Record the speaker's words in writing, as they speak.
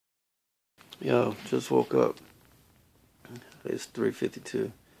Yo, just woke up. It's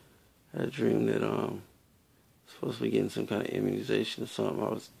 3:52. I had a dream that supposed to be getting some kind of immunization or something. I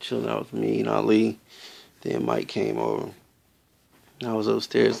was chilling out with me and Ali. Then Mike came over. I was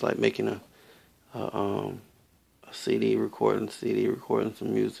upstairs like making a um a CD recording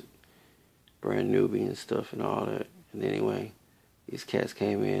some music, brand newbie and stuff and all that. And anyway, these cats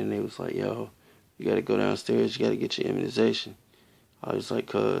came in and they was like, "Yo, you got to go downstairs. You got to get your immunization." I was like,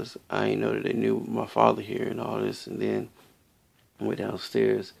 "Cause I ain't know that they knew my father here and all this." And then I went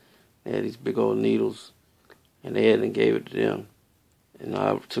downstairs. They had these big old needles, and they hadn't gave it to them. And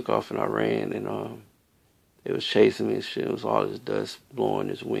I took off and I ran, and they was chasing me and shit. It was all this dust blowing,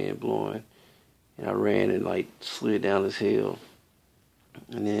 this wind blowing, and I ran and like slid down this hill,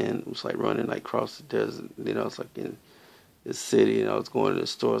 and then it was like running like across the desert. And then I was like in this city, and I was going to the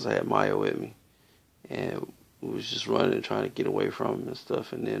stores. I had Maya with me, and we was just running and trying to get away from them and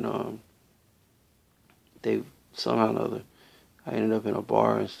stuff. And then they somehow or another, I ended up in a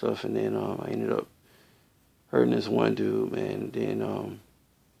bar and stuff, and then I ended up hurting this one dude, man. And then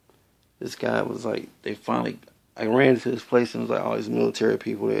this guy was like, I ran into this place and it was like all these military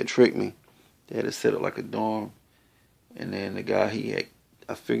people that had tricked me. They had to set up like a dorm. And then the guy,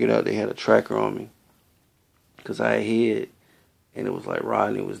 I figured out they had a tracker on me because I had hid. And it was like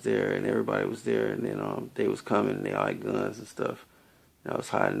Rodney was there and everybody was there. And then they was coming and they all had guns and stuff. And I was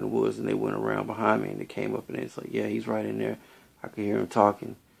hiding in the woods and they went around behind me and they came up and it's like, yeah, he's right in there. I could hear him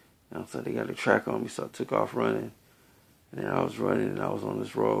talking. And I was like, they got a tracker on me, so I took off running. And then I was running and I was on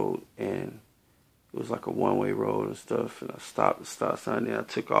this road and it was like a one-way road and stuff. And I stopped at the stop sign and then I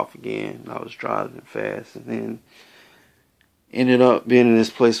took off again. And I was driving fast and then ended up being in this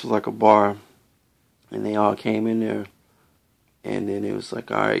place was like a bar. And they all came in there. And then it was like,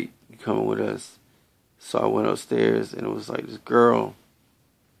 all right, you coming with us. So I went upstairs and it was like this girl.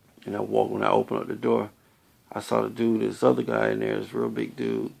 And when I opened up the door, I saw the dude, this other guy in there, this real big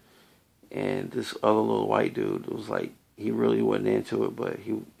dude. And this other little white dude, it was like, he really wasn't into it, but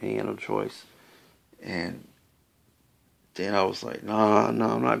he had no choice. And then I was like, nah, I'm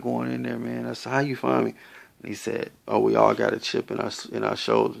not going in there, man. I said, how you find me? And he said, oh, we all got a chip in our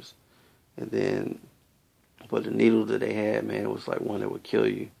shoulders. And then, but the needle that they had, man, it was like one that would kill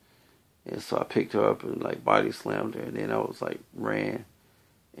you. And so I picked her up and like body slammed her. And then I was like, ran.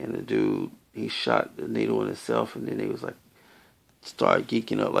 And the dude, he shot the needle in himself. And then he was like, started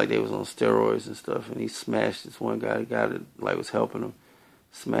geeking up like they was on steroids and stuff, and he smashed this one guy, the guy that like was helping him,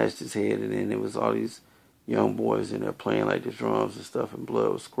 smashed his head, and then there was all these young boys in there playing like the drums and stuff, and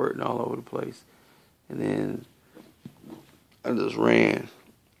blood was squirting all over the place. And then I just ran,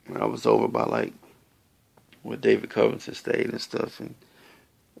 and I was over by like where David Covington stayed and stuff, and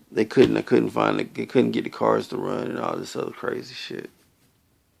they couldn't get the cars to run and all this other crazy shit.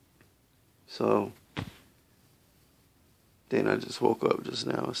 So then I just woke up just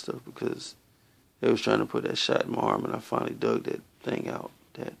now and stuff because they was trying to put that shot in my arm and I finally dug that thing out,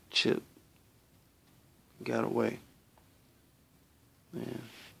 that chip. Got away. Man,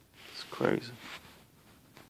 it's crazy.